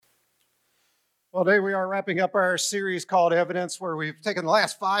Well, today we are wrapping up our series called Evidence, where we've taken the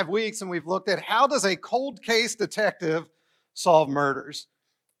last 5 weeks and we've looked at how does a cold case detective solve murders.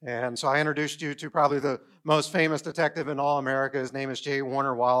 And so I introduced you to probably the most famous detective in all America. His name is J.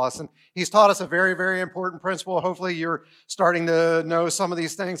 Warner Wallace, and he's taught us a very, very important principle. Hopefully you're starting to know some of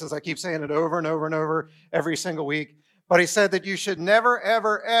these things as I keep saying it over and over and over every single week. But he said that you should never,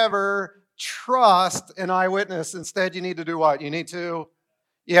 ever, ever trust an eyewitness. Instead, you need to do what? You need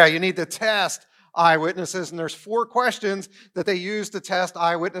to test eyewitnesses, and there's 4 questions that they use to test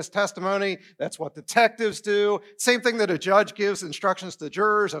eyewitness testimony. That's what detectives do. Same thing that a judge gives instructions to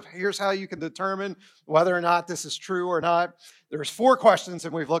jurors of here's how you can determine whether or not this is true or not. There's 4 questions,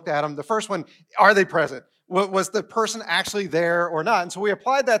 and we've looked at them. The first one, are they present? Was the person actually there or not? And so we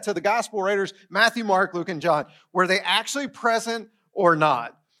applied that to the gospel writers, Matthew, Mark, Luke, and John. Were they actually present or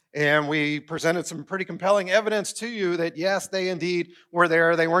not? And we presented some pretty compelling evidence to you that, yes, they indeed were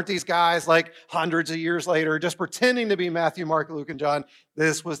there. They weren't these guys like hundreds of years later just pretending to be Matthew, Mark, Luke, and John.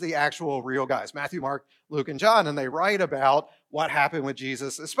 This was the actual real guys, Matthew, Mark, Luke, and John. And they write about what happened with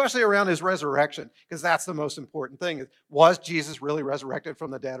Jesus, especially around his resurrection, because that's the most important thing. Was Jesus really resurrected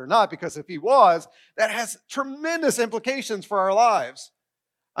from the dead or not? Because if he was, that has tremendous implications for our lives.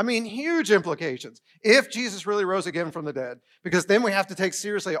 I mean, huge implications if Jesus really rose again from the dead, because then we have to take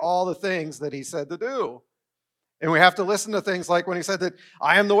seriously all the things that he said to do. And we have to listen to things like when he said that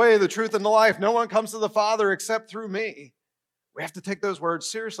I am the way, the truth, and the life. No one comes to the Father except through me. We have to take those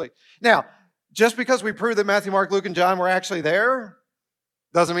words seriously. Now, just because we prove that Matthew, Mark, Luke, and John were actually there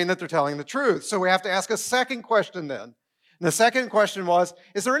doesn't mean that they're telling the truth. So we have to ask a second question then. And the second question was,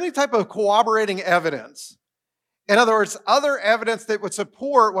 is there any type of corroborating evidence? In other words, other evidence that would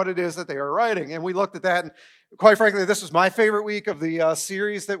support what it is that they are writing. And we looked at that. And quite frankly, this was my favorite week of the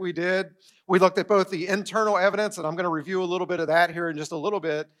series that we did. We looked at both the internal evidence, and I'm going to review a little bit of that here in just a little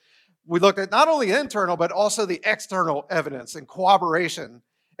bit. We looked at not only internal, but also the external evidence and corroboration.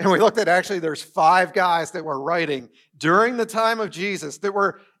 And we looked at actually there's 5 guys that were writing during the time of Jesus that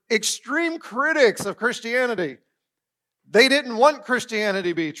were extreme critics of Christianity. They didn't want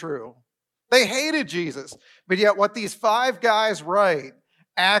Christianity to be true. They hated Jesus. But yet what these 5 guys write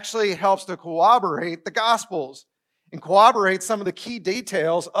actually helps to corroborate the Gospels and corroborate some of the key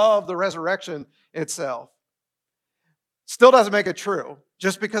details of the resurrection itself. Still doesn't make it true.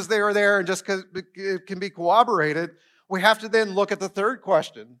 Just because they were there and just because it can be corroborated, we have to then look at the third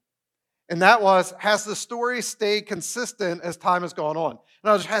question. And that was, has the story stayed consistent as time has gone on? In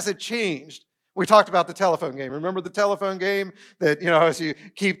other words, has it changed? We talked about the telephone game. Remember the telephone game that, as you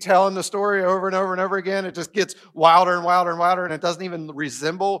keep telling the story over and over and over again, it just gets wilder and wilder and wilder, and it doesn't even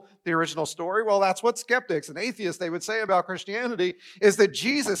resemble the original story? Well, that's what skeptics and atheists, they would say about Christianity, is that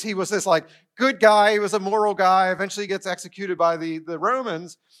Jesus, he was this good guy, he was a moral guy, eventually gets executed by the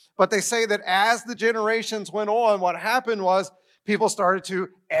Romans. But they say that as the generations went on, what happened was people started to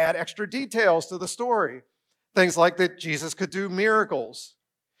add extra details to the story. Things like that Jesus could do miracles.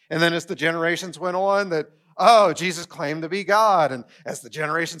 And then as the generations went on, that, Jesus claimed to be God. And as the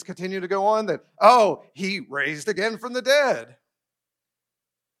generations continue to go on, that, he raised again from the dead.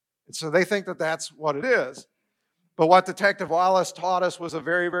 And so they think that that's what it is. But what Detective Wallace taught us was a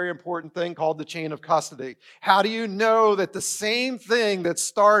very, very important thing called the chain of custody. How do you know that the same thing that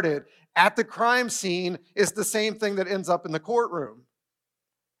started at the crime scene is the same thing that ends up in the courtroom?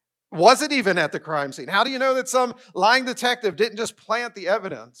 Was it even at the crime scene? How do you know that some lying detective didn't just plant the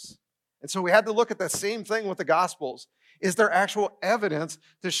evidence? And so we had to look at the same thing with the Gospels. Is there actual evidence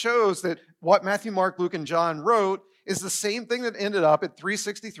that shows that what Matthew, Mark, Luke, and John wrote is the same thing that ended up at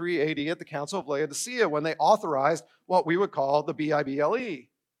 363 AD at the Council of Laodicea when they authorized what we would call the Bible?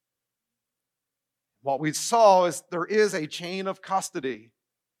 What we saw is there is a chain of custody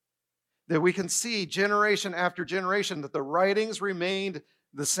that we can see generation after generation that the writings remained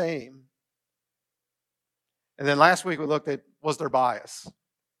the same. And then last week we looked at, was there bias?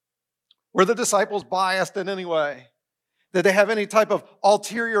 Were the disciples biased in any way? Did they have any type of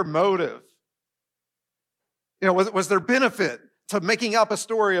ulterior motive? Was there benefit to making up a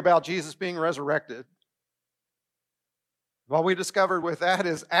story about Jesus being resurrected? What we discovered with that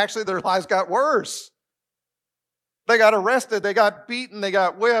is actually their lives got worse. They got arrested, they got beaten, they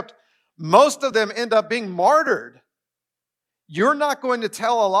got whipped. Most of them end up being martyred. You're not going to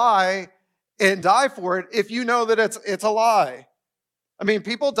tell a lie and die for it if you know that it's a lie. I mean,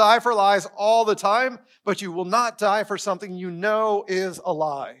 people die for lies all the time, but you will not die for something you know is a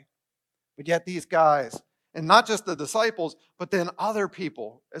lie. But yet these guys, and not just the disciples, but then other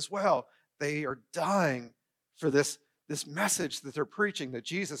people as well, they are dying for this message that they're preaching, that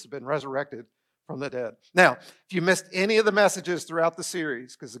Jesus has been resurrected from the dead. Now, if you missed any of the messages throughout the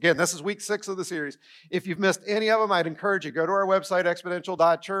series, because again, this is week 6 of the series, if you've missed any of them, I'd encourage you, go to our website,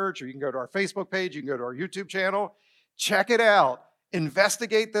 exponential.church, or you can go to our Facebook page, you can go to our YouTube channel, check it out,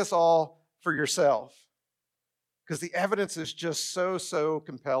 investigate this all for yourself, because the evidence is just so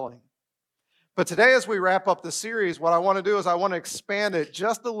compelling. But today, as we wrap up the series, what I want to do is I want to expand it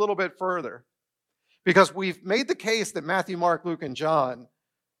just a little bit further, because we've made the case that Matthew, Mark, Luke, and John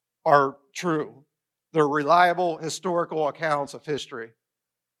are true. They're reliable historical accounts of history.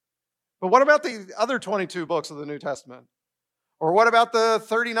 But what about the other 22 books of the New Testament? Or what about the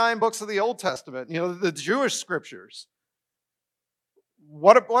 39 books of the Old Testament? The Jewish scriptures.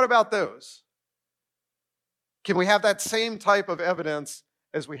 What about those? Can we have that same type of evidence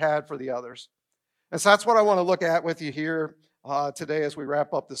as we had for the others? And so that's what I want to look at with you here today as we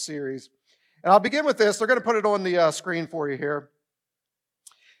wrap up the series. And I'll begin with this. They're going to put it on the screen for you here.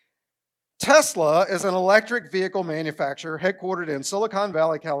 Tesla is an electric vehicle manufacturer headquartered in Silicon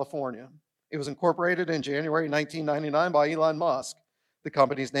Valley, California. It was incorporated in January 1999 by Elon Musk. The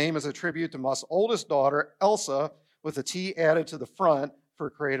company's name is a tribute to Musk's oldest daughter, Elsa, with a T added to the front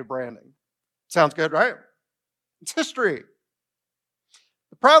for creative branding. Sounds good, right? It's history.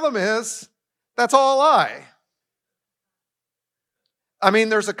 The problem is, that's all a lie. I mean,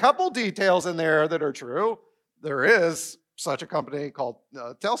 there's a couple details in there that are true. There is such a company called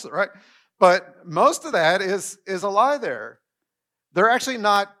Tesla, right? But most of that is a lie there. They're actually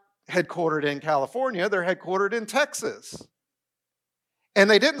not headquartered in California. They're headquartered in Texas. And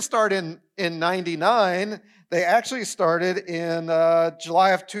they didn't start in 99. They actually started in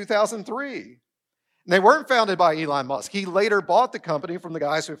July of 2003. And they weren't founded by Elon Musk. He later bought the company from the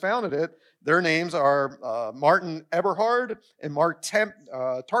guys who founded it. Their names are Martin Eberhard and Mark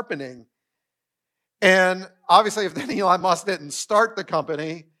Tarpenning. And obviously, if then Elon Musk didn't start the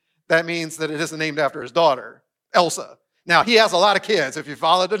company, that means that it isn't named after his daughter, Elsa. Now, he has a lot of kids. If you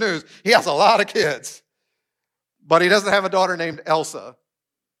follow the news, he has a lot of kids. But he doesn't have a daughter named Elsa.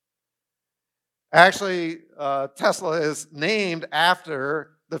 Actually, Tesla is named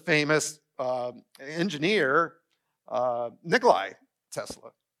after the famous engineer, Nikola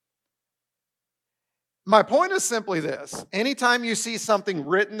Tesla. My point is simply this. Anytime you see something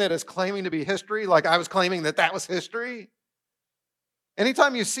written that is claiming to be history, like I was claiming that was history,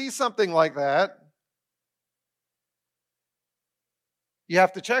 anytime you see something like that, you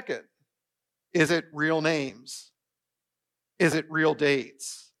have to check it. Is it real names? Is it real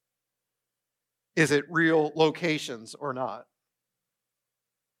dates? Is it real locations or not?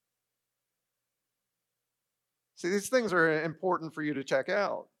 See, these things are important for you to check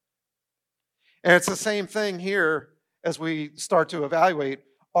out. And it's the same thing here as we start to evaluate,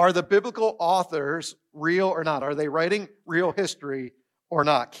 are the biblical authors real or not? Are they writing real history or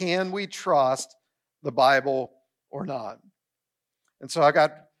not? Can we trust the Bible or not? And so I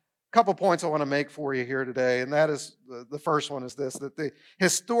got a couple points I want to make for you here today, and that is, the first one is this, that the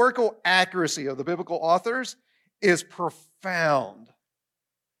historical accuracy of the biblical authors is profound.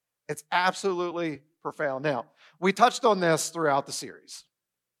 It's absolutely profound. Now, we touched on this throughout the series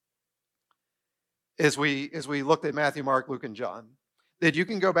as we looked at Matthew, Mark, Luke, and John, that you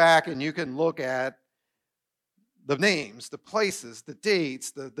can go back and you can look at the names, the places, the dates,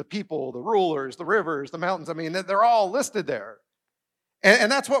 the people, the rulers, the rivers, the mountains. I mean, they're all listed there.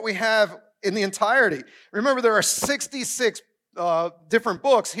 And that's what we have in the entirety. Remember, there are 66 different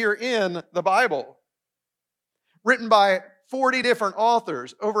books here in the Bible, written by 40 different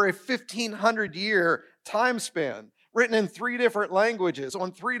authors over a 1,500-year time span, written in 3 different languages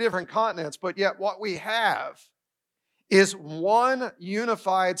on 3 different continents. But yet what we have is one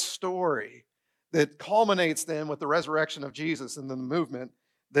unified story that culminates then with the resurrection of Jesus and the movement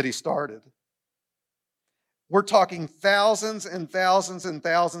that he started. We're talking thousands and thousands and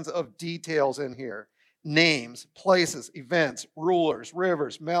thousands of details in here. Names, places, events, rulers,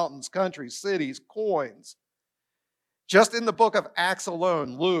 rivers, mountains, countries, cities, coins. Just in the book of Acts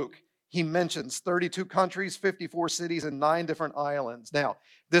alone, Luke, he mentions 32 countries, 54 cities, and 9 different islands. Now,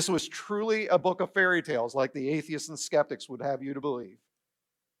 this was truly a book of fairy tales, like the atheists and skeptics would have you to believe.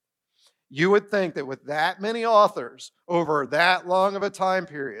 You would think that with that many authors over that long of a time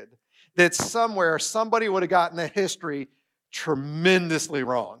period, that somewhere somebody would have gotten the history tremendously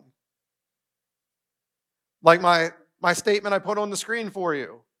wrong. Like my statement I put on the screen for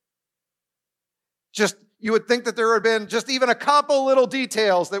you. Just, you would think that there would have been just even a couple little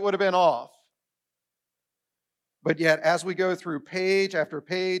details that would have been off. But yet, as we go through page after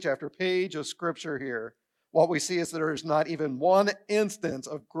page after page of Scripture here, what we see is that there is not even one instance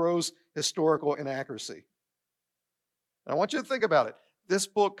of gross historical inaccuracy. And I want you to think about it. This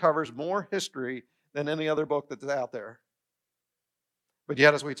book covers more history than any other book that's out there. But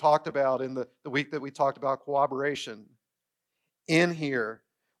yet, as we talked about in the week that we talked about cooperation, in here,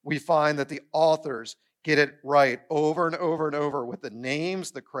 we find that the authors get it right over and over and over with the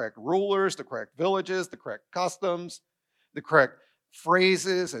names, the correct rulers, the correct villages, the correct customs, the correct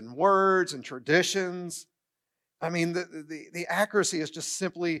phrases and words and traditions. I mean, the accuracy is just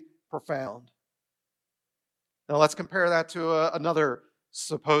simply profound. Now, let's compare that to another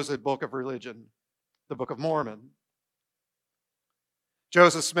supposed book of religion, the Book of Mormon.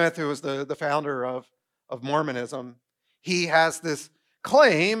 Joseph Smith, who was the founder of Mormonism, he has this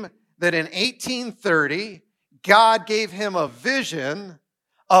claim that in 1830, God gave him a vision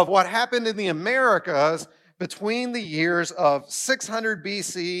of what happened in the Americas between the years of 600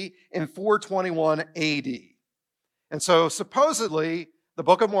 BC and 421 AD. And so supposedly, the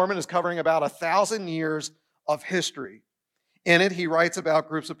Book of Mormon is covering about 1,000 years of history. In it, he writes about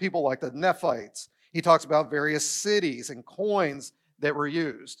groups of people like the Nephites. He talks about various cities and coins that were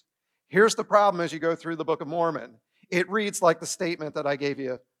used. Here's the problem as you go through the Book of Mormon. It reads like the statement that I gave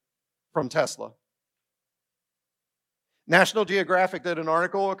you from Tesla. National Geographic did an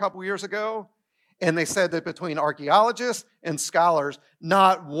article a couple years ago, and they said that between archaeologists and scholars,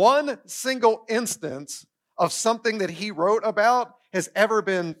 not one single instance of something that he wrote about has ever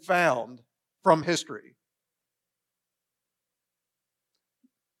been found from history.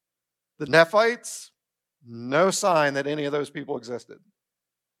 The Nephites, no sign that any of those people existed.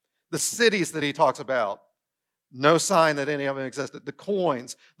 The cities that he talks about, no sign that any of them existed. The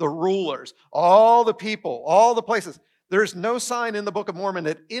coins, the rulers, all the people, all the places. There's no sign in the Book of Mormon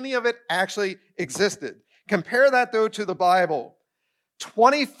that any of it actually existed. Compare that, though, to the Bible.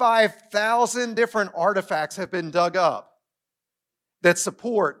 25,000 different artifacts have been dug up that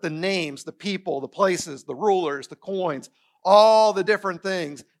support the names, the people, the places, the rulers, the coins, all the different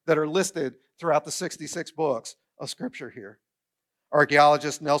things that are listed throughout the 66 books of Scripture here.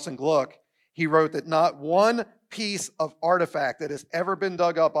 Archaeologist Nelson Gluck, he wrote that not one piece of artifact that has ever been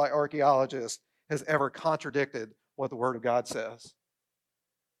dug up by archaeologists has ever contradicted what the Word of God says.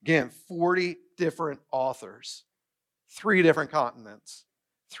 Again, 40 different authors, 3 different continents,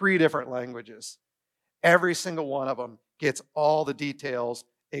 3 different languages. Every single one of them gets all the details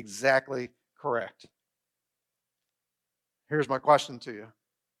exactly correct. Here's my question to you.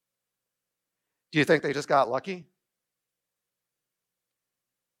 Do you think they just got lucky?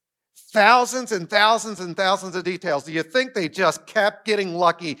 Thousands and thousands and thousands of details. Do you think they just kept getting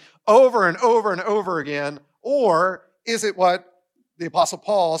lucky over and over and over again? Or is it what the Apostle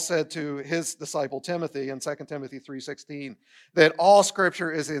Paul said to his disciple Timothy in 2 Timothy 3:16, that all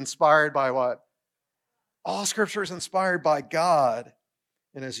Scripture is inspired by what? All Scripture is inspired by God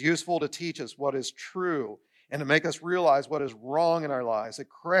and is useful to teach us what is true and to make us realize what is wrong in our lives. It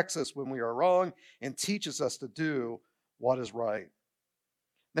corrects us when we are wrong and teaches us to do what is right.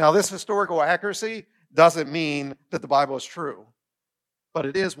 Now, this historical accuracy doesn't mean that the Bible is true, but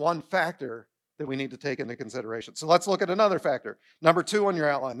it is one factor that we need to take into consideration. So let's look at another factor. Number 2 on your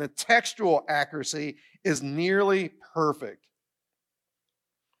outline, the textual accuracy is nearly perfect.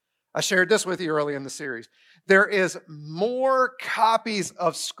 I shared this with you early in the series. There is more copies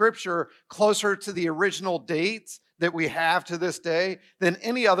of Scripture closer to the original dates that we have to this day than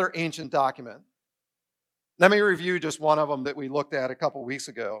any other ancient document. Let me review just one of them that we looked at a couple weeks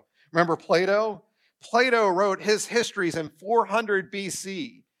ago. Remember Plato? Plato wrote his histories in 400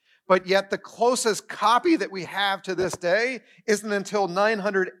 BC, but yet the closest copy that we have to this day isn't until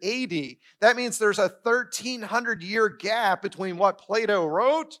 900 AD. That means there's a 1,300-year gap between what Plato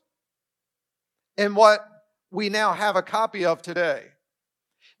wrote and what we now have a copy of today.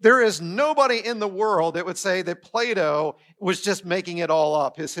 There is nobody in the world that would say that Plato was just making it all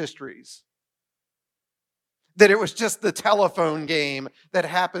up, his histories. That it was just the telephone game that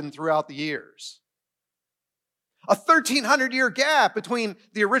happened throughout the years. A 1,300-year gap between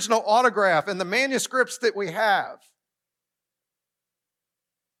the original autograph and the manuscripts that we have.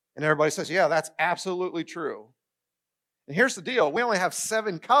 And everybody says, yeah, that's absolutely true. And here's the deal. We only have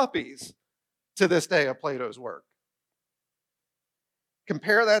 7 copies to this day of Plato's work.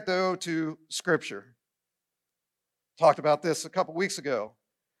 Compare that, though, to Scripture. Talked about this a couple weeks ago.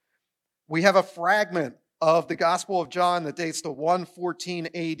 We have a fragment of the Gospel of John that dates to 114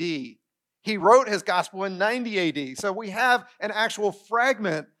 AD. He wrote his Gospel in 90 AD. So we have an actual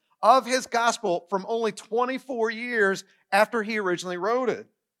fragment of his Gospel from only 24 years after he originally wrote it.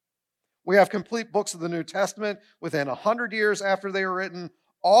 We have complete books of the New Testament within 100 years after they were written.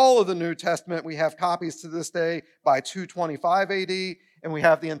 All of the New Testament, we have copies to this day by 225 AD, and we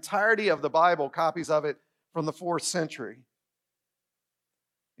have the entirety of the Bible, copies of it from the 4th century.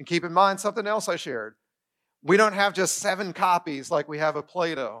 And keep in mind something else I shared. We don't have just 7 copies like we have of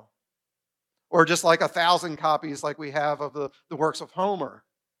Plato, or just like 1,000 copies like we have of the works of Homer.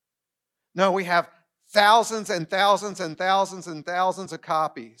 No, we have thousands and thousands and thousands and thousands of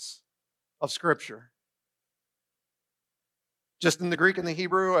copies of Scripture. Just in the Greek and the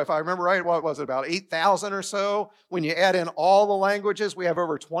Hebrew, if I remember right, what was it, about 8,000 or so? When you add in all the languages, we have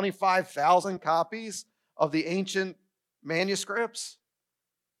over 25,000 copies of the ancient manuscripts.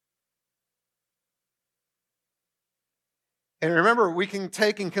 And remember, we can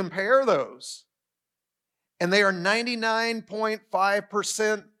take and compare those. And they are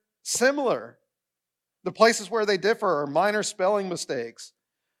 99.5% similar. The places where they differ are minor spelling mistakes.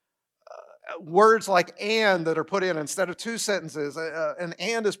 Words like "and" that are put in instead of 2 sentences. An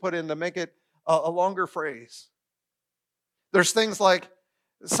 "and" is put in to make it a longer phrase. There's things like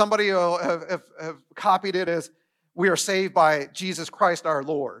somebody have copied it as "we are saved by Jesus Christ our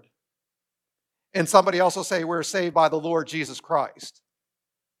Lord." And somebody else will say we're saved by the Lord Jesus Christ.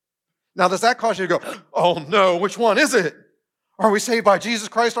 Now, does that cause you to go, oh no, which one is it? Are we saved by Jesus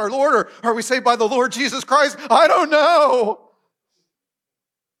Christ our Lord, or are we saved by the Lord Jesus Christ? I don't know.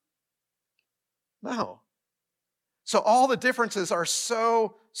 No. So all the differences are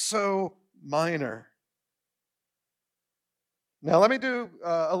so minor. Now, let me do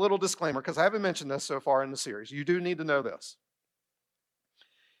a little disclaimer, because I haven't mentioned this so far in the series. You do need to know this.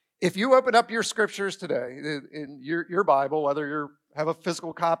 If you open up your scriptures today, in your Bible, whether you have a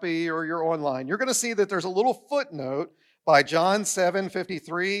physical copy or you're online, you're going to see that there's a little footnote by John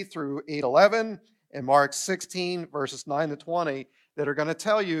 7:53 through 8:11 and Mark 16, verses 9 to 20, that are going to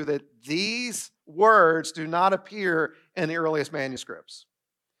tell you that these words do not appear in the earliest manuscripts.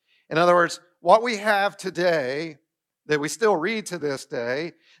 In other words, what we have today, that we still read to this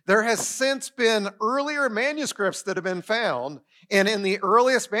day, there has since been earlier manuscripts that have been found, and in the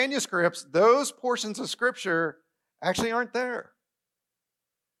earliest manuscripts, those portions of Scripture actually aren't there.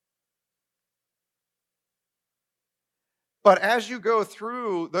 But as you go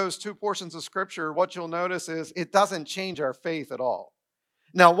through those 2 portions of Scripture, what you'll notice is it doesn't change our faith at all.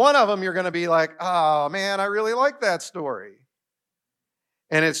 Now, one of them you're going to be like, oh man, I really like that story.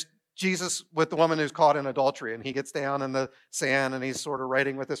 And it's Jesus with the woman who's caught in adultery, and he gets down in the sand and he's sort of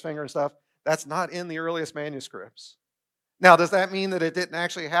writing with his finger and stuff. That's not in the earliest manuscripts. Now, does that mean that it didn't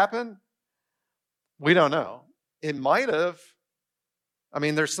actually happen? We don't know. It might have. I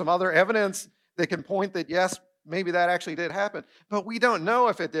mean, there's some other evidence that can point that, yes, maybe that actually did happen. But we don't know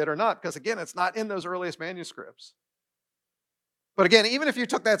if it did or not, because again, it's not in those earliest manuscripts. But again, even if you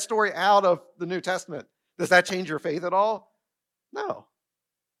took that story out of the New Testament, does that change your faith at all? No.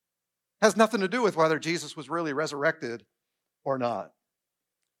 It has nothing to do with whether Jesus was really resurrected or not.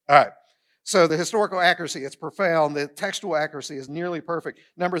 All right. So the historical accuracy, it's profound. The textual accuracy is nearly perfect.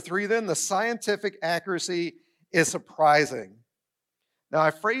 Number 3, then, the scientific accuracy is surprising. Now, I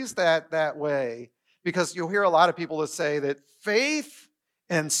phrase that way because you'll hear a lot of people that say that faith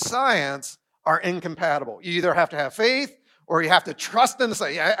and science are incompatible. You either have to have faith or you have to trust in the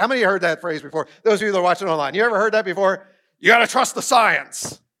science. How many heard that phrase before? Those of you that are watching online, you ever heard that before? You got to trust the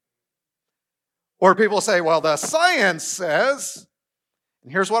science. Or people say, well, the science says,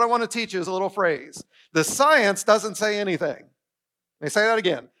 and here's what I want to teach you is a little phrase. The science doesn't say anything. Let me say that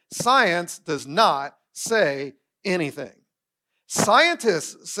again. Science does not say anything.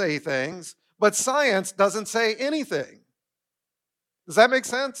 Scientists say things, but science doesn't say anything. Does that make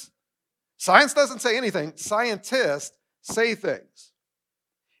sense? Science doesn't say anything. Scientists say things.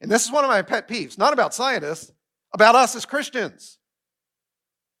 And this is one of my pet peeves, not about scientists, about us as Christians.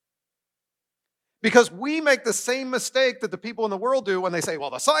 Because we make the same mistake that the people in the world do when they say, well,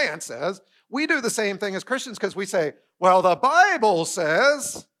 the science says. We do the same thing as Christians because we say, well, the Bible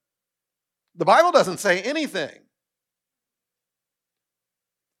says. The Bible doesn't say anything.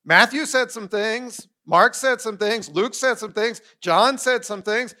 Matthew said some things. Mark said some things. Luke said some things. John said some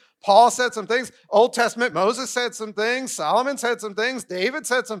things. Paul said some things. Old Testament, Moses said some things. Solomon said some things. David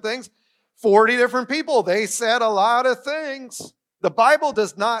said some things. 40 different people. They said a lot of things. The Bible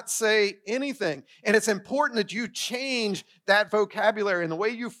does not say anything. And it's important that you change that vocabulary and the way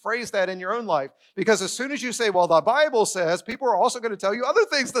you phrase that in your own life. Because as soon as you say, well, the Bible says, people are also going to tell you other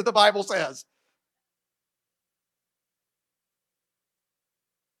things that the Bible says.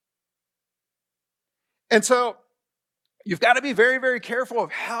 And so you've got to be very, very careful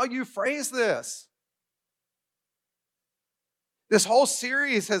of how you phrase this. This whole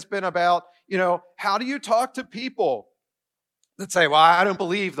series has been about, how do you talk to people that say, well, I don't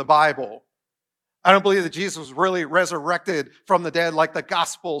believe the Bible. I don't believe that Jesus was really resurrected from the dead like the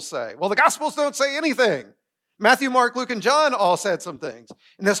Gospels say. Well, the Gospels don't say anything. Matthew, Mark, Luke, and John all said some things.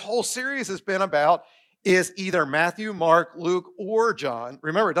 And this whole series has been about is either Matthew, Mark, Luke, or John.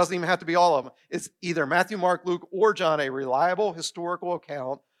 Remember, it doesn't even have to be all of them. It's either Matthew, Mark, Luke, or John, a reliable historical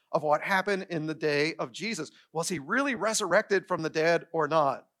account of what happened in the day of Jesus. Was he really resurrected from the dead or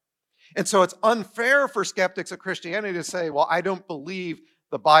not? And so it's unfair for skeptics of Christianity to say, well, I don't believe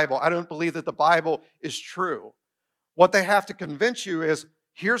the Bible. I don't believe that the Bible is true. What they have to convince you is,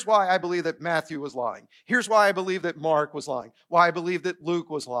 here's why I believe that Matthew was lying. Here's why I believe that Mark was lying. Why I believe that Luke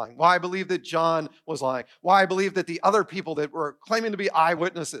was lying. Why I believe that John was lying. Why I believe that the other people that were claiming to be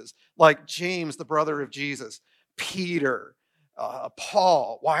eyewitnesses, like James, the brother of Jesus, Peter,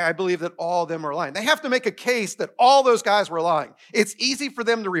 Paul, why I believe that all of them are lying. They have to make a case that all those guys were lying. It's easy for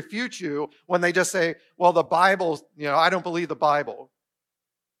them to refute you when they just say, well, the Bible, I don't believe the Bible.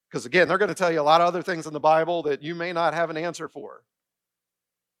 Because again, they're going to tell you a lot of other things in the Bible that you may not have an answer for.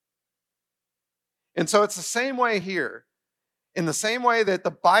 And so it's the same way here. In the same way that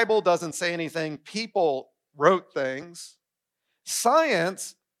the Bible doesn't say anything, people wrote things.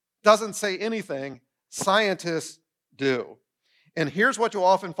 Science doesn't say anything, scientists do. And here's what you'll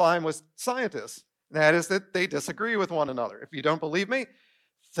often find with scientists. And that is that they disagree with one another. If you don't believe me,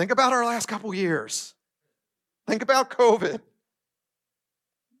 think about our last couple years. Think about COVID.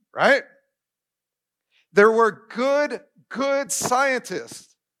 Right? There were good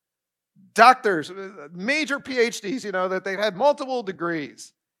scientists, doctors, major PhDs, that they had multiple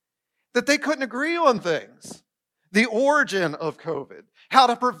degrees, that they couldn't agree on things. The origin of COVID, how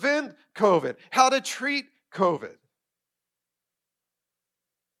to prevent COVID, how to treat COVID.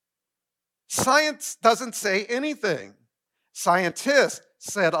 Science doesn't say anything. Scientists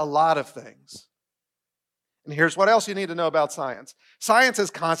said a lot of things. And here's what else you need to know about science. Science is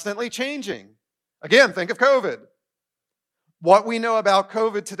constantly changing. Again, think of COVID. What we know about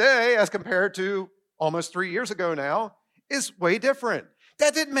COVID today as compared to almost 3 years ago now is way different.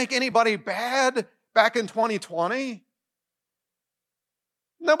 That didn't make anybody bad back in 2020.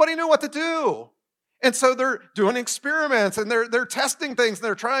 Nobody knew what to do. And so they're doing experiments and they're testing things and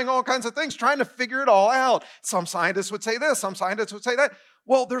they're trying all kinds of things, trying to figure it all out. Some scientists would say this, some scientists would say that.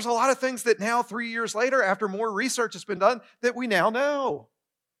 Well, there's a lot of things that now 3 years later, after more research has been done, that we now know.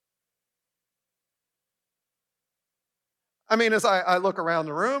 I mean, as I look around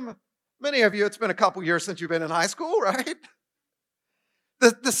the room, many of you, it's been a couple years since you've been in high school, right?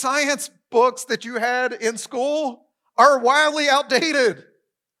 The science books that you had in school are wildly outdated.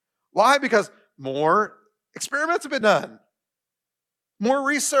 Why? Because more experiments have been done. More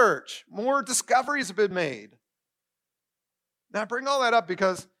research, more discoveries have been made. Now, I bring all that up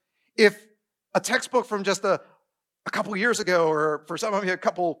because if a textbook from just a couple years ago, or for some of you a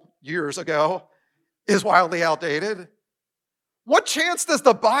couple years ago, is wildly outdated, what chance does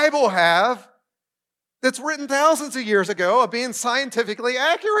the Bible have that's written thousands of years ago of being scientifically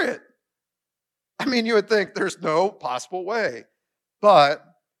accurate? I mean, you would think there's no possible way, but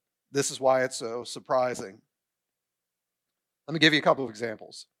this is why it's so surprising. Let me give you a couple of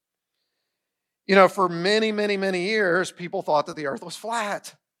examples. For many, many, many years, people thought that the earth was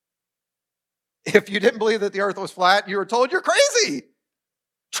flat. If you didn't believe that the earth was flat, you were told you're crazy.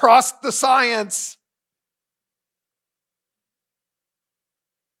 Trust the science.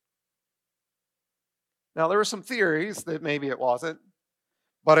 Now, there were some theories that maybe it wasn't,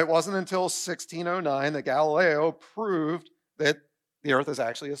 but it wasn't until 1609 that Galileo proved that the earth is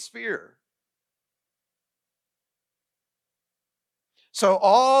actually a sphere. So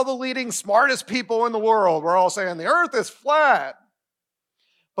all the leading smartest people in the world were all saying the earth is flat.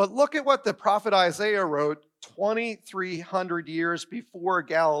 But look at what the prophet Isaiah wrote 2,300 years before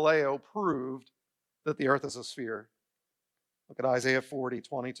Galileo proved that the earth is a sphere. Look at Isaiah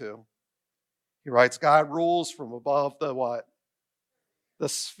 40:22. He writes, God rules from above the what? The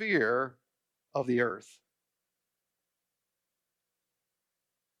sphere of the earth.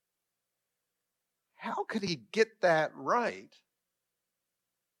 How could he get that right?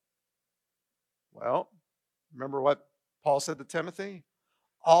 Well, remember what Paul said to Timothy?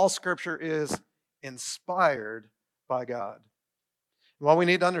 All scripture is inspired by God. And what we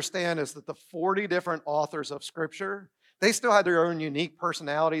need to understand is that the 40 different authors of scripture, they still had their own unique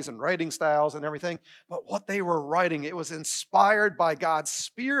personalities and writing styles and everything, but what they were writing, it was inspired by God's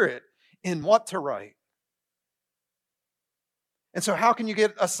Spirit in what to write. And so how can you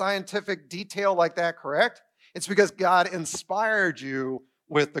get a scientific detail like that correct? It's because God inspired you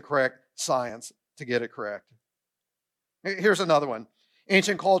with the correct science to get it correct. Here's another one.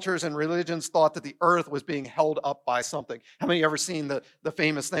 Ancient cultures and religions thought that the earth was being held up by something. How many of you ever seen the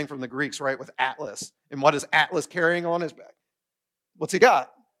famous thing from the Greeks, right, with Atlas? And what is Atlas carrying on his back? What's he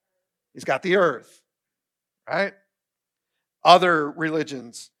got? He's got the earth, right? Other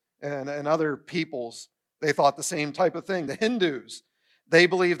religions and other peoples, they thought the same type of thing. The Hindus, they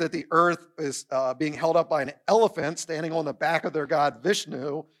believe that the earth is being held up by an elephant standing on the back of their god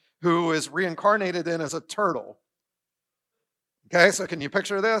Vishnu, who is reincarnated in as a turtle. Okay, so can you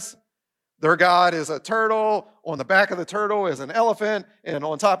picture this? Their god is a turtle, on the back of the turtle is an elephant, and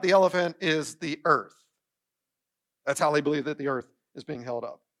on top of the elephant is the earth. That's how they believe that the earth is being held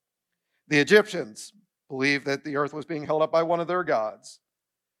up. The Egyptians believe that the earth was being held up by one of their gods.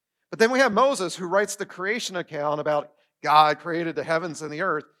 But then we have Moses, who writes the creation account about God created the heavens and the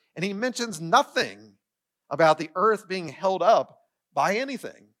earth, and he mentions nothing about the earth being held up by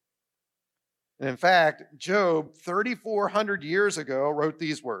anything. And in fact, Job, 3,400 years ago, wrote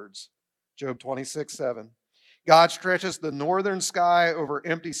these words, Job 26:7. God stretches the northern sky over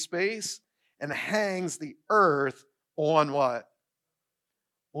empty space and hangs the earth on what?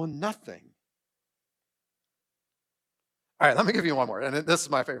 On nothing. All right, let me give you one more, and this is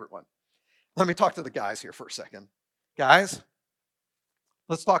my favorite one. Let me talk to the guys here for a second. Guys,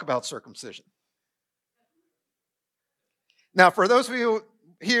 let's talk about circumcision. Now, for those of you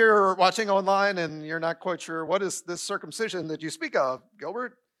here watching online and you're not quite sure, what is this circumcision that you speak of,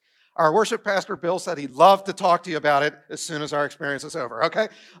 Gilbert? Our worship pastor, Bill, said he'd love to talk to you about it as soon as our experience is over, okay?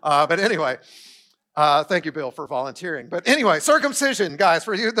 But anyway, thank you, Bill, for volunteering. But anyway, circumcision, guys,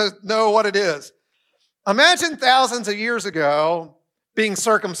 for you to know what it is. Imagine thousands of years ago being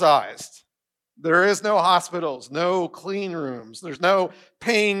circumcised. There is no hospitals, no clean rooms, there's no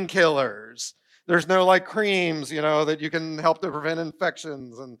painkillers, there's no like creams, that you can help to prevent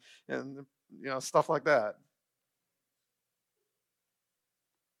infections and stuff like that.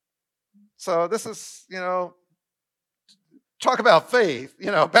 So this is, talk about faith.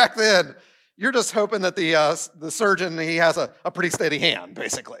 Back then, you're just hoping that the surgeon, he has a pretty steady hand,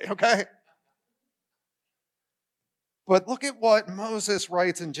 basically, okay? But look at what Moses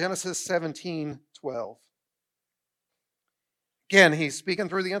writes in Genesis 17:12. Again, he's speaking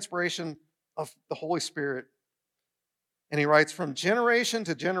through the inspiration of the Holy Spirit. And he writes, from generation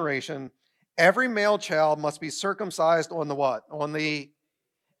to generation, every male child must be circumcised on the what? On the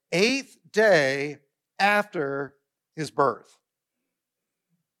 8th day after his birth.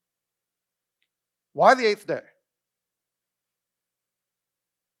 Why the 8th day?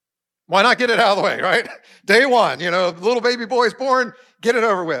 Why not get it out of the way, right? Day 1, little baby boy's born, get it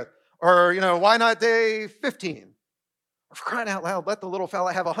over with. Or, why not day 15? Or for crying out loud, let the little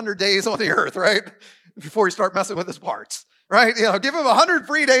fella have 100 days on the earth, right? Before you start messing with his parts, right? Give him 100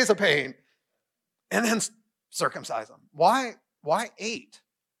 free days of pain and then circumcise him. Why 8?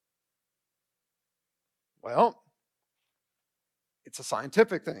 Well, it's a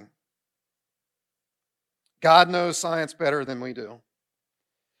scientific thing. God knows science better than we do.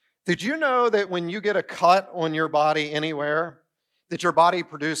 Did you know that when you get a cut on your body anywhere, that your body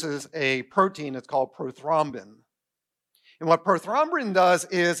produces a protein that's called prothrombin? And what prothrombin does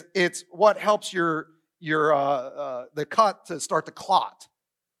is it's what helps the cut to start to clot.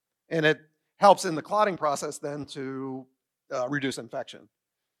 And it helps in the clotting process then to reduce infection.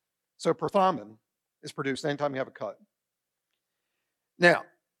 So prothrombin is produced anytime you have a cut. Now,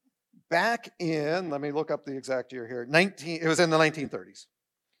 back in, let me look up the exact year here, it was in the 1930s.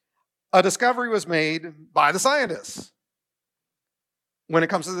 A discovery was made by the scientists when it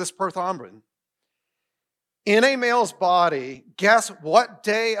comes to this prothrombin. In a male's body, guess what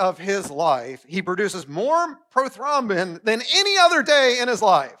day of his life he produces more prothrombin than any other day in his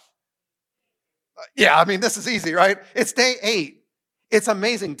life? This is easy, right? It's day 8. It's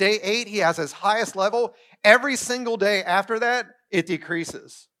amazing. Day 8, he has his highest level. Every single day after that, it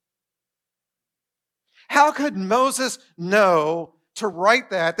decreases. How could Moses know to write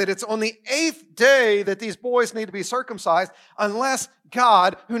that it's on the 8th day that these boys need to be circumcised, unless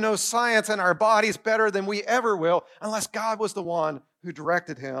God, who knows science and our bodies better than we ever will, unless God was the one who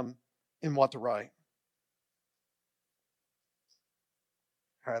directed him in what to write?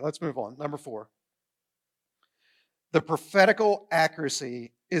 All right, let's move on. Number 4. The prophetical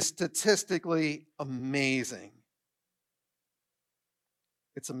accuracy is statistically amazing.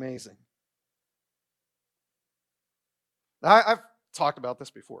 It's amazing. Now, I've talked about this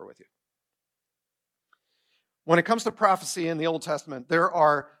before with you. When it comes to prophecy in the Old Testament, there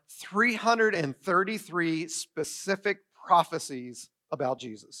are 333 specific prophecies about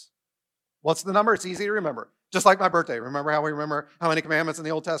Jesus. What's the number? It's easy to remember. Just like my birthday. Remember how we remember how many commandments in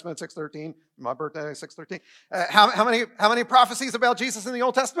the Old Testament? 613. My birthday, 613. How many prophecies about Jesus in the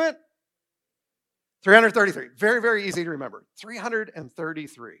Old Testament? 333. Very, very easy to remember.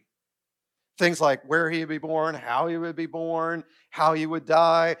 333. Things like where he would be born, how he would be born, how he would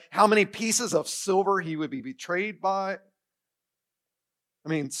die, how many pieces of silver he would be betrayed by. I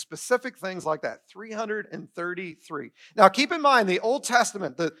mean, specific things like that. 333. Now, keep in mind, the Old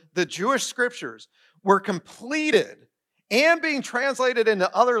Testament, the Jewish scriptures, were completed and being translated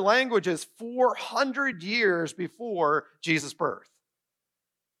into other languages 400 years before Jesus' birth.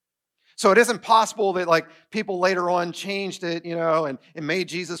 So it isn't possible that like people later on changed it, and made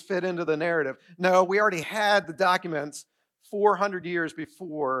Jesus fit into the narrative. No, we already had the documents 400 years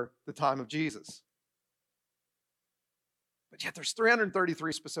before the time of Jesus. But yet there's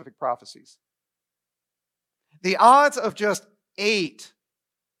 333 specific prophecies. The odds of just 8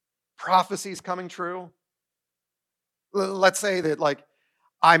 prophecies coming true, let's say that like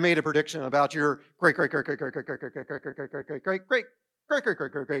I made a prediction about your great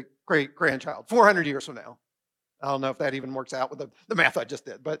grandchild 400 years from now. I don't know if that even works out with the math I just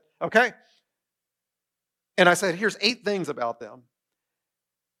did, but okay. And I said, here's 8 things about them.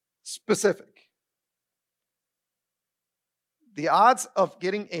 Specific. The odds of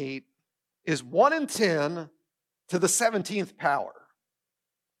getting 8 is 1 in 10 to the 17th power.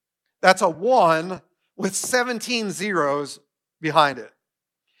 That's a 1 with 17 zeros behind it.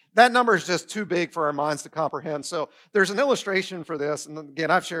 That number is just too big for our minds to comprehend. So there's an illustration for this. And again,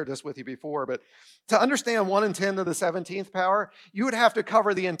 I've shared this with you before, but to understand 1 in 10 to the 17th power, you would have to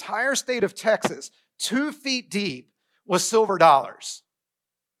cover the entire state of Texas 2 feet deep with silver dollars.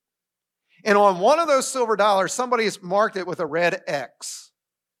 And on one of those silver dollars, somebody's marked it with a red X.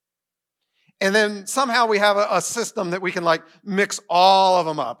 And then somehow we have a system that we can like mix all of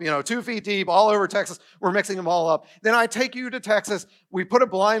them up, 2 feet deep, all over Texas. We're mixing them all up. Then I take you to Texas. We put a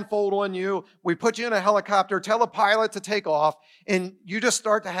blindfold on you. We put you in a helicopter, tell a pilot to take off, and you just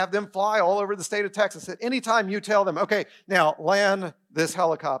start to have them fly all over the state of Texas. At any time you tell them, okay, now land this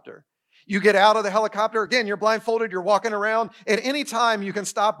helicopter. You get out of the helicopter, again, you're blindfolded, you're walking around. At any time, you can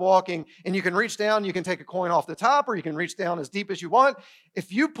stop walking and you can reach down, you can take a coin off the top, or you can reach down as deep as you want.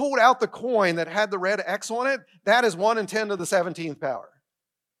 If you pulled out the coin that had the red X on it, that is 1 in 10 to the 17th power.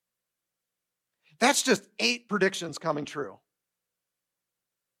 That's just 8 predictions coming true.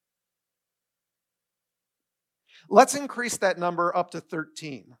 Let's increase that number up to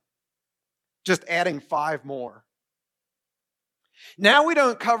 13, just adding 5 more. Now we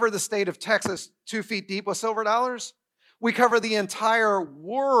don't cover the state of Texas 2 feet deep with silver dollars. We cover the entire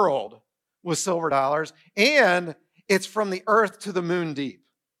world with silver dollars, and it's from the earth to the moon deep.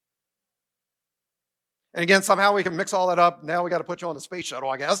 And again, somehow we can mix all that up. Now we got to put you on the space shuttle,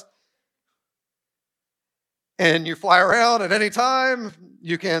 I guess. And you fly around at any time.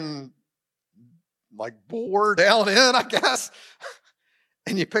 You can like bore down in, I guess.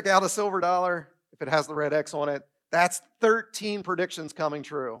 And you pick out a silver dollar if it has the red X on it. That's 13 predictions coming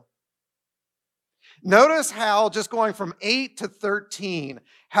true. Notice how just going from 8 to 13,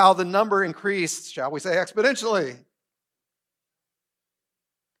 how the number increased, shall we say, exponentially.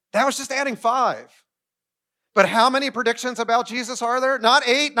 That was just adding 5. But how many predictions about Jesus are there? Not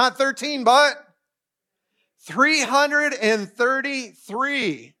 8, not 13, but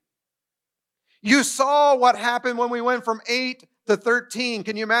 333. You saw what happened when we went from 8 to 13.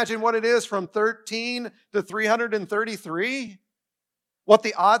 Can you imagine what it is from 13 to 333? What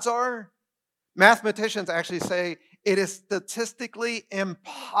the odds are? Mathematicians actually say it is statistically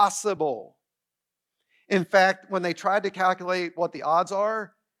impossible. In fact, when they tried to calculate what the odds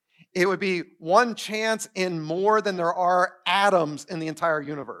are, it would be 1 chance in more than there are atoms in the entire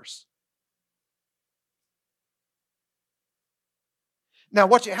universe. Now,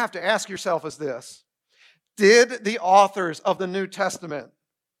 what you have to ask yourself is this. Did the authors of the New Testament,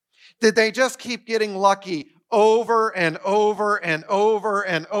 did they just keep getting lucky over and over and over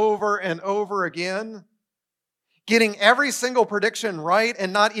and over and over again? Getting every single prediction right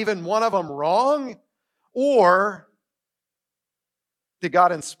and not even one of them wrong? Or did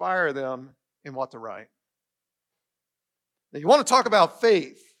God inspire them in what to write? Now, you want to talk about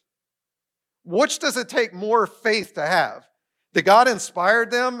faith. Which does it take more faith to have? That God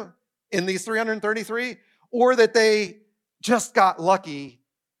inspired them in these 333? Or that they just got lucky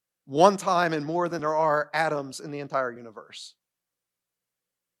one time in more than there are atoms in the entire universe?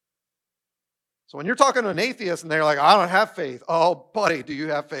 So when you're talking to an atheist and they're like, I don't have faith. Oh, buddy, do you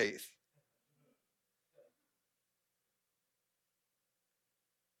have faith?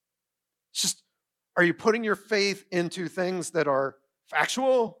 It's just, are you putting your faith into things that are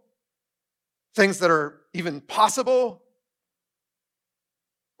factual? Things that are even possible?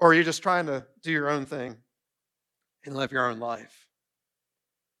 Or are you just trying to do your own thing and live your own life?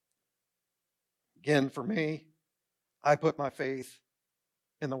 Again, for me, I put my faith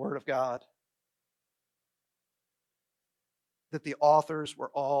in the Word of God. that the authors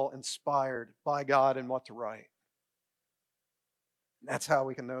were all inspired by God in what to write. And that's how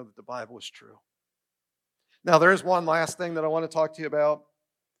we can know that the Bible is true. Now, there's one last thing that I want to talk to you about.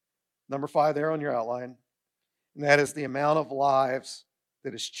 Number 5 there on your outline. And that is the amount of lives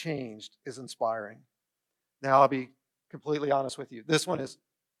that is changed is inspiring. Now, I'll be completely honest with you. This one is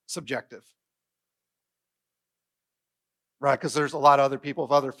subjective. Right? Because there's a lot of other people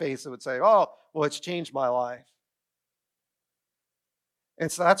of other faiths that would say, oh, well, it's changed my life.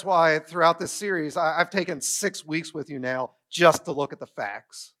 And so that's why throughout this series, I've taken 6 weeks with you now just to look at the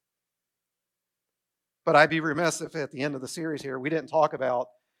facts. But I'd be remiss if at the end of the series here, we didn't talk about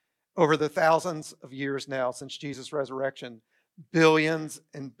over the thousands of years now since Jesus' resurrection, billions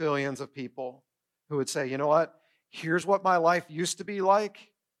and billions of people who would say, you know what? Here's what my life used to be like.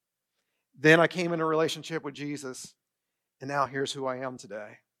 Then I came in a relationship with Jesus, and now here's who I am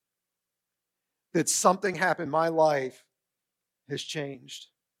today. That something happened, my life has changed.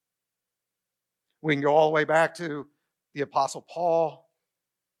 We can go all the way back to the Apostle Paul,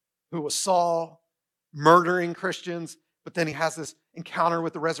 who was Saul, murdering Christians, but then he has this encounter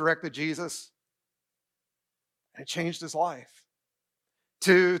with the resurrected Jesus, and it changed his life.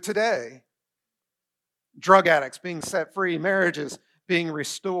 To today, drug addicts being set free, marriages being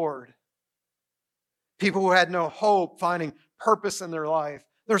restored, people who had no hope finding purpose in their life.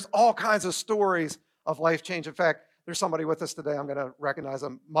 There's all kinds of stories of life change. In fact, there's somebody with us today. I'm going to recognize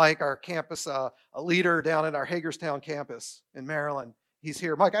him. Mike, our campus, a leader down at our Hagerstown campus in Maryland. He's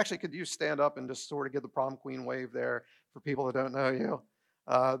here. Mike, actually, could you stand up and just sort of give the prom queen wave there for people that don't know you?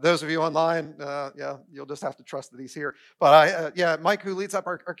 Those of you online, you'll just have to trust that he's here. But Mike, who leads up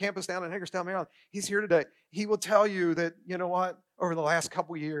our campus down in Hagerstown, Maryland, he's here today. He will tell you that, you know what, over the last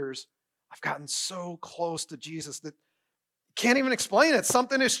couple years, I've gotten so close to Jesus that I can't even explain it.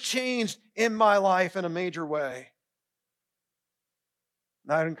 Something has changed in my life in a major way.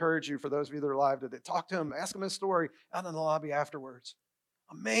 And I'd encourage you, for those of you that are live today, talk to him, ask him his story out in the lobby afterwards.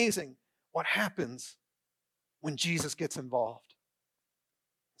 Amazing what happens when Jesus gets involved.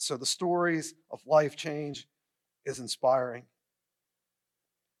 So the stories of life change is inspiring.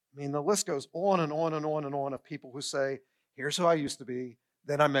 I mean, the list goes on and on and on and on of people who say, here's who I used to be,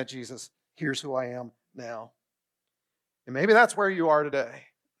 then I met Jesus, here's who I am now. And maybe that's where you are today.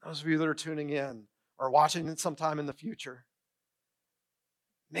 Those of you that are tuning in or watching it sometime in the future.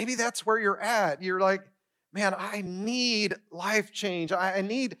 Maybe that's where you're at. You're like, man, I need life change. I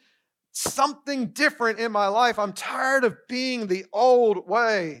need something different in my life. I'm tired of being the old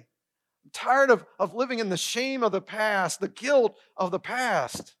way. I'm tired of living in the shame of the past, the guilt of the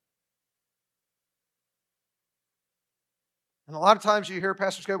past. And a lot of times you hear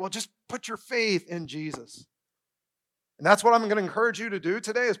pastors go, well, just put your faith in Jesus. And that's what I'm going to encourage you to do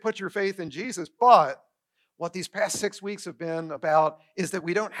today is put your faith in Jesus. But what these past 6 weeks have been about is that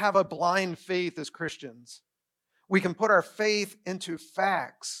we don't have a blind faith as Christians. We can put our faith into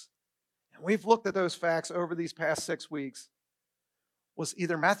facts. And we've looked at those facts over these past 6 weeks. Was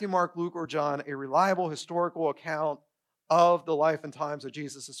either Matthew, Mark, Luke, or John a reliable historical account of the life and times of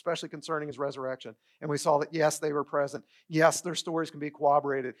Jesus, especially concerning his resurrection? And we saw that, yes, they were present. Yes, their stories can be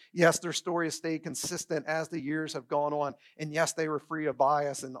corroborated. Yes, their stories stayed consistent as the years have gone on. And yes, they were free of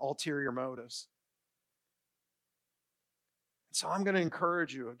bias and ulterior motives. So I'm going to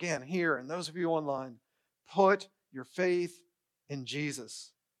encourage you, again, here, and those of you online, put your faith in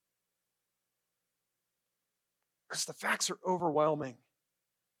Jesus. Because the facts are overwhelming.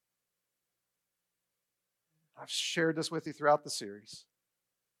 I've shared this with you throughout the series.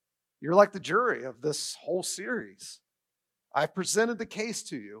 You're like the jury of this whole series. I've presented the case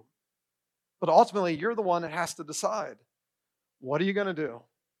to you, but ultimately you're the one that has to decide. What are you going to do?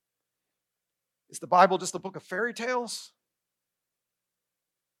 Is the Bible just a book of fairy tales?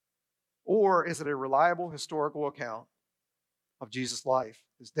 Or is it a reliable historical account of Jesus' life,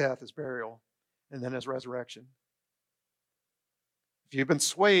 his death, his burial, and then his resurrection? If you've been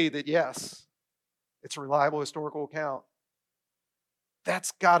swayed that, yes, it's a reliable historical account,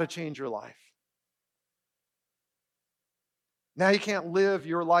 that's got to change your life. Now you can't live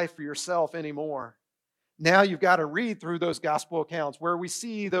your life for yourself anymore. Now you've got to read through those gospel accounts where we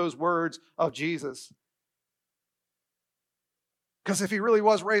see those words of Jesus. Because if he really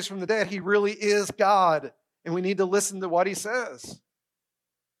was raised from the dead, he really is God. And we need to listen to what he says.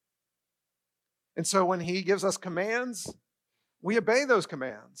 And so when he gives us commands, we obey those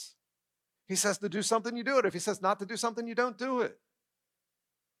commands. If he says to do something, you do it. If he says not to do something, you don't do it.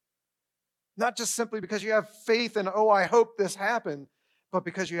 Not just simply because you have faith in, oh, I hope this happened, but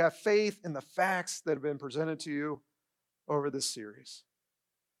because you have faith in the facts that have been presented to you over this series.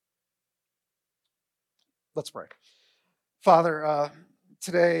 Let's pray. Father,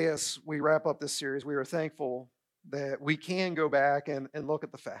 today as we wrap up this series, we are thankful that we can go back and look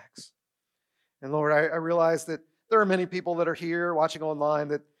at the facts. And Lord, I realize that there are many people that are here watching online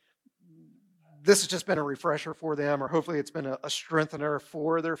that this has just been a refresher for them, or hopefully it's been a strengthener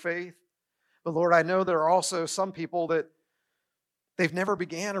for their faith. But Lord, I know there are also some people that they've never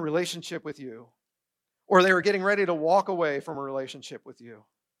began a relationship with you, or they were getting ready to walk away from a relationship with you.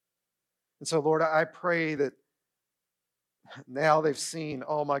 And so, Lord, I pray that now they've seen,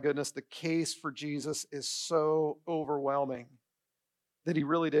 oh my goodness, the case for Jesus is so overwhelming that he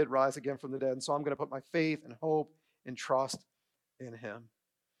really did rise again from the dead. And so I'm going to put my faith and hope and trust in him.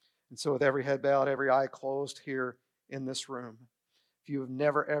 And so with every head bowed, every eye closed here in this room, if you have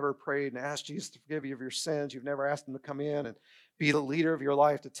never ever prayed and asked Jesus to forgive you of your sins, you've never asked him to come in and be the leader of your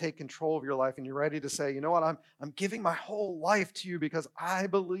life, to take control of your life, and you're ready to say, you know what, I'm giving my whole life to you because I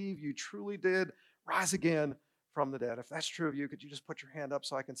believe you truly did rise again from the dead. If that's true of you, could you just put your hand up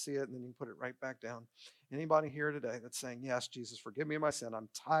so I can see it, and then you can put it right back down? Anybody here today that's saying, yes, Jesus, forgive me of my sin. I'm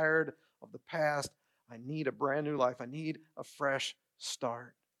tired of the past. I need a brand new life. I need a fresh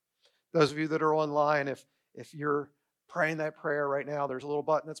start. Those of you that are online, if you're praying that prayer right now, there's a little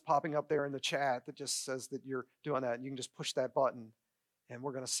button that's popping up there in the chat that just says that you're doing that. And you can just push that button, and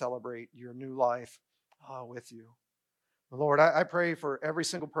we're going to celebrate your new life with you. Lord, I pray for every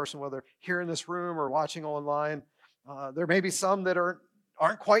single person, whether here in this room or watching online. There may be some that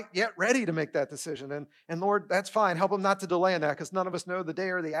aren't quite yet ready to make that decision. And Lord, that's fine. Help them not to delay in that, because none of us know the day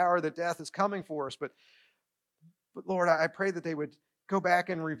or the hour that death is coming for us. But Lord, I pray that they would go back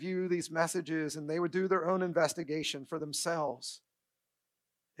and review these messages, and they would do their own investigation for themselves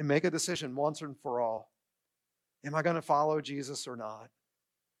and make a decision once and for all. Am I going to follow Jesus or not?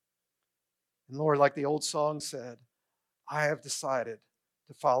 And Lord, like the old song said, I have decided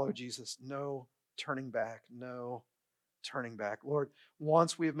to follow Jesus. No turning back. No turning back. Lord,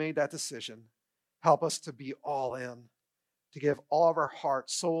 once we have made that decision, help us to be all in, to give all of our heart,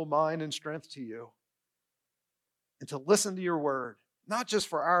 soul, mind, and strength to you, and to listen to your word, not just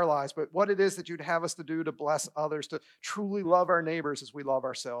for our lives, but what it is that you'd have us to do to bless others, to truly love our neighbors as we love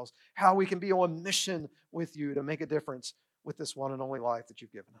ourselves, how we can be on mission with you to make a difference with this one and only life that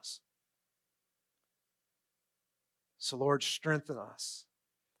you've given us. So Lord, strengthen us.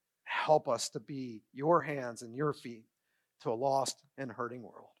 Help us to be your hands and your feet to a lost and hurting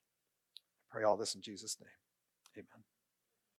world. I pray all this in Jesus' name. Amen.